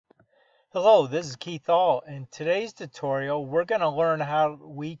Hello, this is Keith All. In today's tutorial, we're going to learn how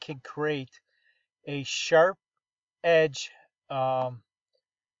we can create a sharp edge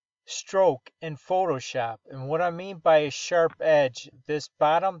stroke in Photoshop. And what I mean by a sharp edge, this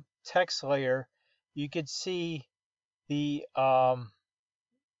bottom text layer, you could see the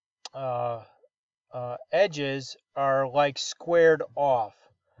edges are like squared off.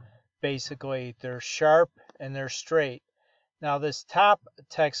 Basically, they're sharp and they're straight. Now this top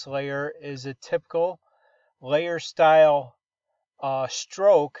text layer is a typical layer style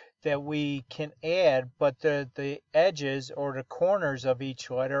stroke that we can add, but the edges or the corners of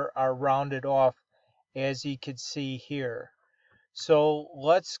each letter are rounded off, as you can see here. So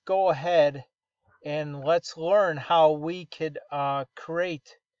let's go ahead and let's learn how we could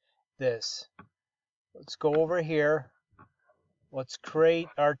create this. Let's go over here. Let's create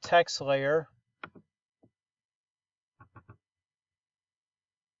our text layer.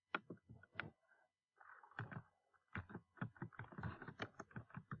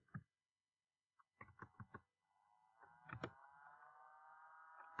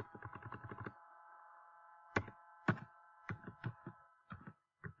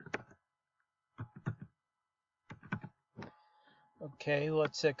 Okay,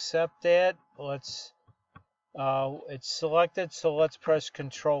 let's accept that. Let's it's selected, so let's press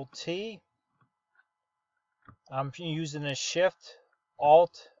Control T. I'm using a Shift,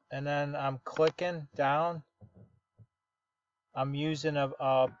 Alt, and then I'm clicking down. I'm using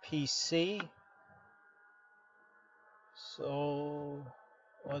a PC. So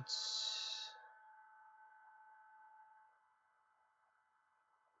let's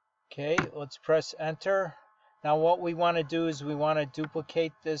press Enter. Now what we want to do is we want to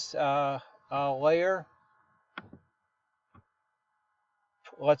duplicate this layer.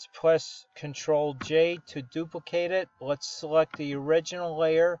 Let's press Control J to duplicate it. Let's select the original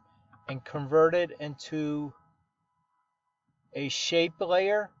layer and convert it into a shape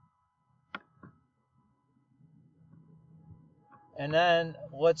layer. And then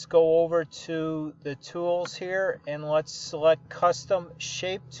let's go over to the tools here and let's select Custom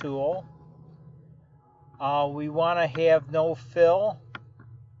Shape Tool. We want to have no fill.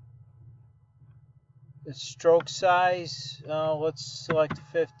 The stroke size, let's select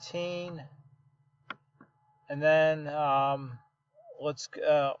 15. And then let's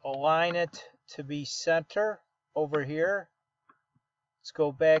align it to be center over here. Let's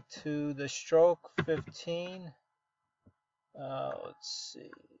go back to the stroke 15. Let's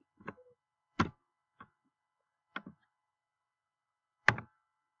see.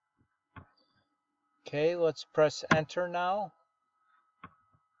 Okay, let's press Enter now.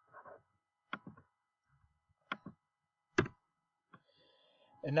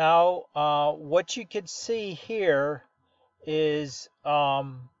 And now what you can see here is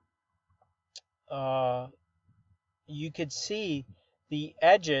you could see the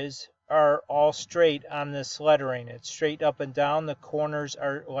edges are all straight on this lettering. It's straight up and down. The corners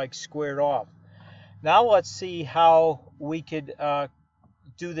are like squared off. Now let's see how we could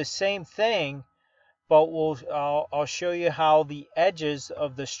do the same thing, but I'll show you how the edges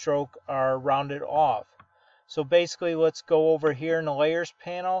of the stroke are rounded off. So basically, let's go over here in the Layers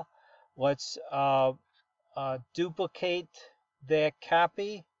panel. Let's duplicate that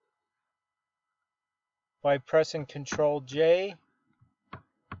copy by pressing Control J.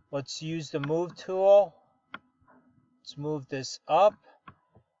 Let's use the Move tool. Let's move this up.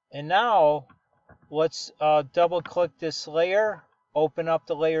 And now, let's double-click this layer, open up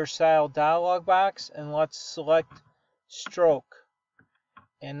the Layer Style dialog box, and let's select Stroke.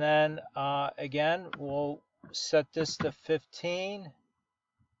 And then, again, we'll set this to 15.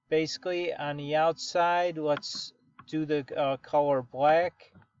 Basically, on the outside, let's do the color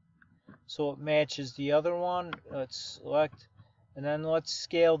black so it matches the other one. Let's select, and then let's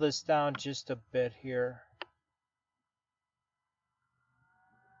scale this down just a bit here.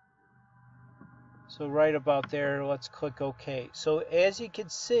 So right about there, let's click OK. So as you can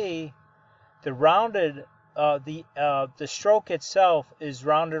see, the rounded the stroke itself is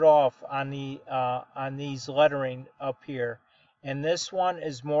rounded off on these lettering up here, and this one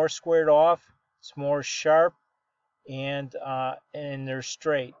is more squared off. It's more sharp, and they're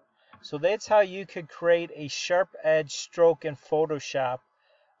straight. So that's how you could create a sharp edge stroke in Photoshop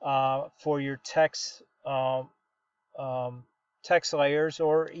for your text text layers,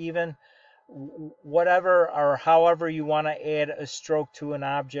 or even whatever or however you want to add a stroke to an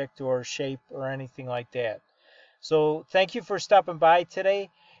object or shape or anything like that. So thank you for stopping by today.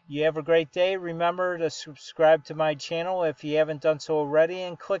 You have a great day. Remember to subscribe to my channel if you haven't done so already,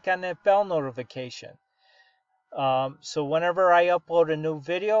 and click on that bell notification. So whenever I upload a new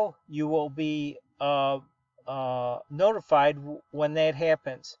video, you will be notified when that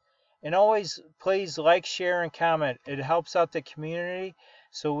happens. And always, please like, share, and comment. It helps out the community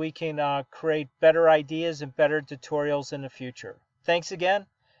so we can create better ideas and better tutorials in the future. Thanks again,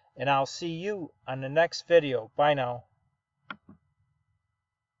 and I'll see you on the next video. Bye now.